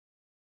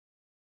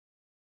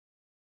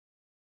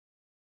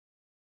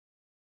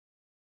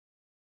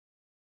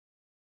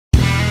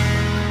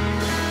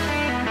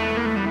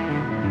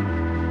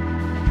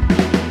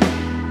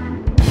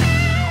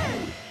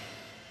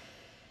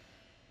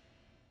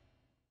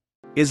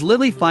Is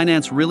Lilly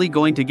Finance really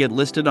going to get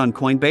listed on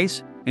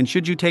Coinbase, and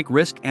should you take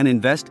risk and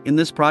invest in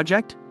this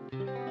project?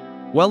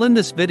 Well, in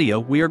this video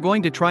we are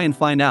going to try and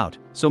find out,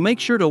 so make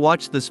sure to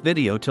watch this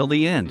video till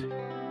the end.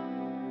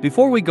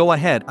 Before we go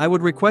ahead, I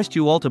would request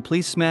you all to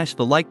please smash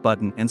the like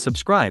button and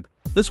subscribe.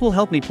 This will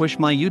help me push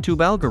my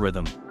YouTube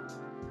algorithm.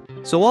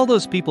 So all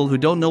those people who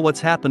don't know what's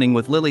happening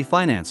with Lilly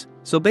Finance,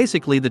 so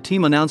basically the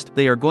team announced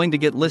they are going to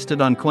get listed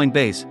on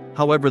Coinbase.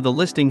 However, the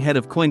listing head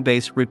of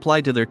Coinbase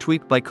replied to their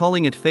tweet by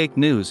calling it fake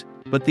news,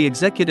 but the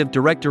executive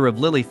director of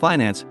Lilly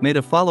Finance made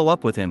a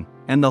follow-up with him,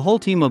 and the whole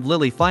team of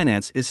Lilly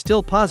Finance is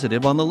still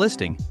positive on the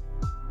listing.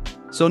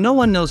 So no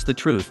one knows the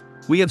truth.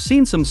 We have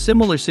seen some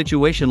similar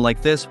situation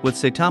like this with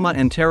Saitama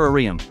and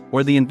Terrarium,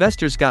 where the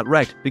investors got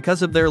wrecked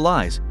because of their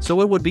lies,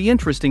 so it would be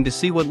interesting to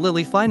see what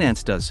Lilly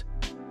Finance does.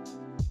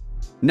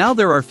 Now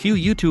there are few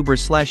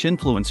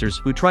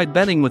YouTubers/influencers who tried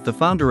betting with the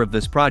founder of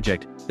this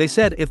project. They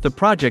said if the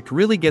project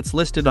really gets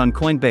listed on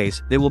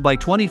Coinbase, they will buy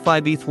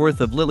 25 ETH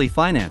worth of Lilly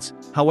Finance.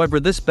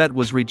 However, this bet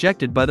was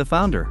rejected by the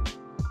founder.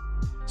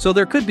 So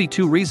there could be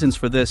two reasons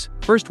for this.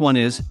 First one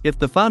is, if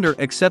the founder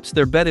accepts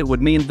their bet, it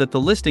would mean that the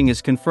listing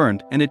is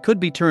confirmed and it could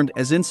be termed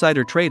as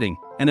insider trading,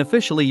 and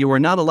officially you are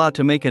not allowed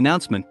to make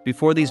announcement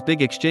before these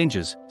big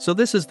exchanges, so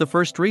this is the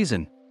first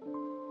reason.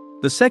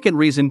 The second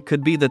reason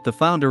could be that the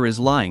founder is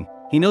lying.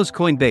 He knows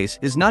Coinbase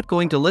is not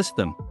going to list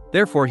them,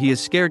 therefore he is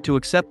scared to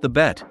accept the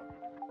bet.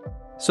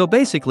 So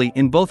basically,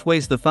 in both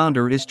ways the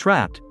founder is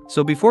trapped,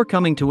 so before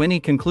coming to any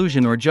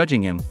conclusion or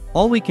judging him,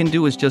 all we can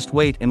do is just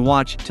wait and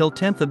watch till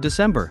 10th of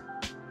December.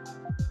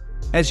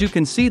 As you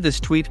can see this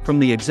tweet from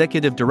the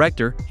executive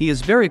director, he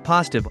is very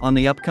positive on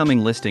the upcoming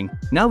listing.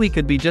 Now he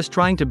could be just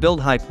trying to build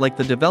hype like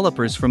the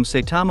developers from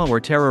Saitama or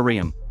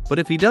Terrarium, but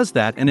if he does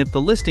that and if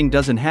the listing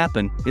doesn't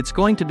happen, it's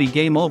going to be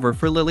game over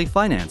for Lilly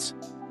Finance.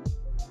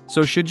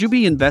 So should you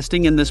be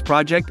investing in this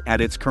project at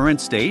its current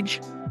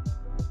stage?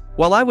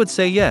 Well, I would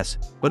say yes,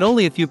 but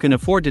only if you can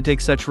afford to take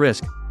such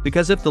risk,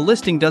 because if the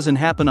listing doesn't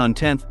happen on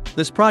 10th,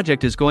 this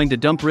project is going to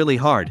dump really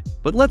hard.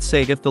 But let's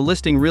say if the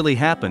listing really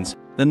happens,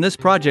 then this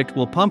project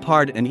will pump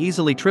hard and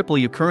easily triple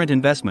your current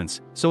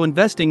investments, so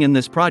investing in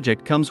this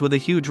project comes with a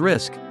huge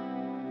risk.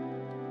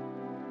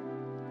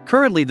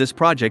 Currently this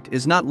project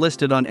is not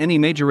listed on any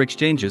major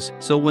exchanges,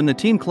 so when the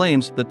team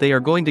claims that they are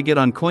going to get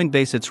on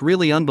Coinbase, it's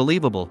really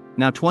unbelievable.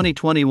 Now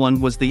 2021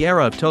 was the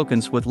era of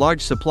tokens with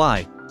large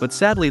supply, but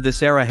sadly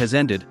this era has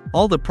ended.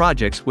 All the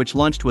projects which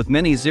launched with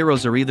many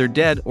zeros are either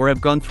dead or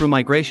have gone through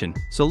migration,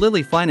 so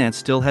Lilly Finance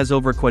still has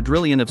over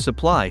quadrillion of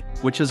supply,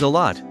 which is a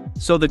lot.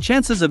 So the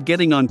chances of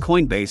getting on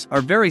Coinbase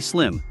are very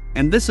slim,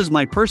 and this is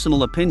my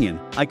personal opinion.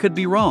 I could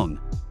be wrong.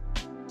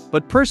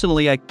 But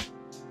personally I could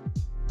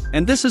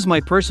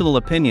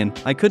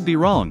be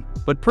wrong,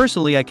 but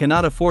personally I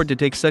cannot afford to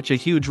take such a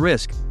huge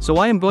risk, so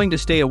I am going to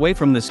stay away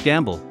from this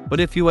gamble. But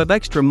if you have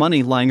extra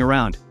money lying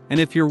around, and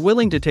if you're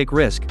willing to take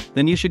risk,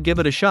 then you should give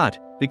it a shot,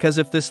 because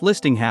if this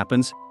listing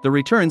happens, the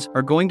returns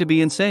are going to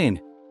be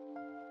insane.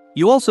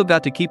 You also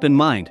got to keep in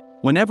mind,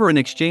 whenever an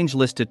exchange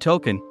lists a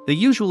token, they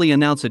usually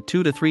announce it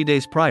 2 to 3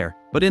 days prior,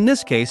 but in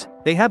this case,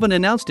 they haven't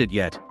announced it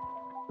yet.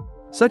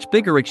 Such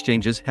bigger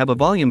exchanges have a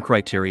volume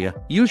criteria.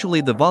 Usually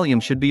the volume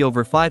should be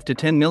over 5 to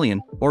 10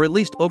 million, or at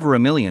least over a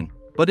million,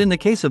 but in the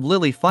case of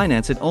Lilly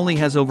Finance it only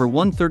has over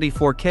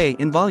 134K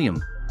in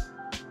volume.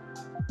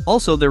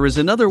 Also, there is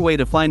another way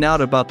to find out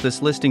about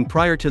this listing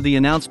prior to the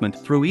announcement,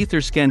 through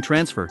Etherscan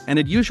transfer, and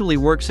it usually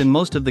works in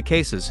most of the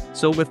cases.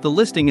 So if the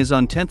listing is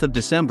on 10th of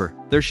December,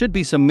 there should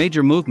be some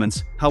major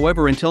movements.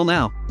 However, until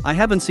now, I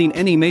haven't seen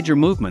any major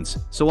movements,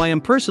 so I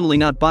am personally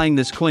not buying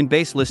this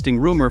Coinbase listing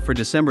rumor for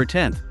December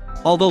 10th.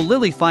 Although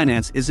Lilly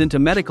Finance is into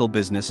medical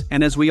business,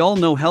 and as we all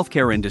know,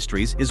 healthcare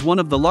industries is one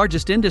of the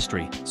largest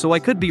industry, so I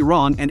could be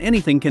wrong and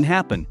anything can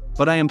happen,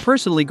 but I am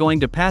personally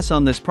going to pass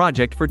on this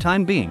project for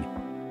time being.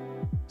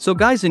 So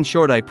guys, in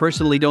short, I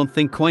personally don't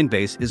think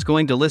Coinbase is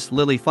going to list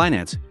Lilly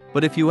Finance,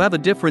 but if you have a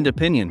different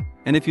opinion,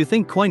 and if you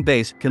think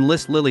Coinbase can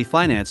list Lilly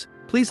Finance,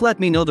 please let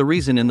me know the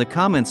reason in the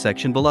comment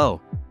section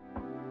below.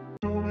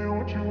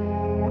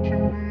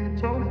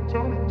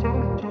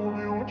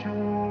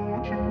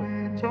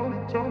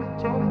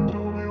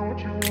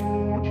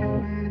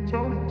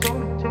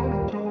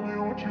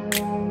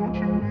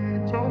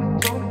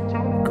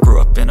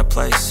 In a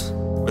place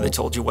where they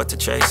told you what to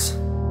chase,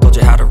 told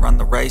you how to run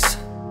the race,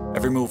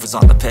 every move was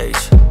on the page,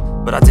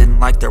 but I didn't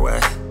like their way.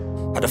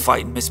 Had to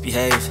fight and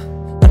misbehave,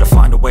 had to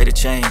find a way to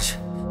change,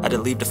 had to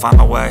leave to find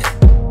my way.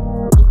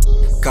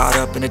 Caught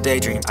up in a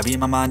daydream, I beat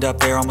my mind up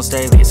there almost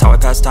daily. It's how I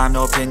pass time,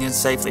 no opinions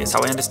safely. It's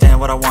how I understand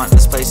what I want in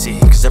this place, see,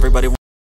 cause everybody